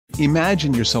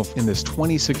Imagine yourself in this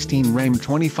 2016 Ram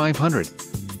 2500.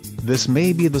 This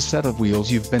may be the set of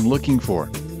wheels you've been looking for.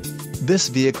 This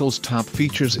vehicle's top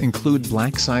features include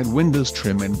black side windows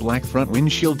trim and black front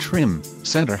windshield trim,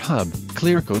 center hub,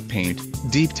 clear coat paint,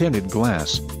 deep tinted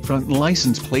glass, front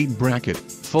license plate bracket,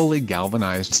 fully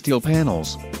galvanized steel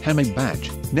panels, HEMA badge,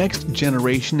 next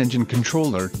generation engine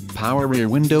controller, power rear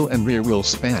window and rear wheel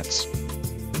spats.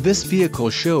 This vehicle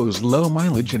shows low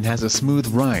mileage and has a smooth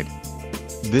ride.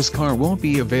 This car won't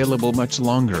be available much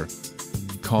longer.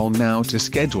 Call now to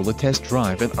schedule a test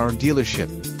drive at our dealership.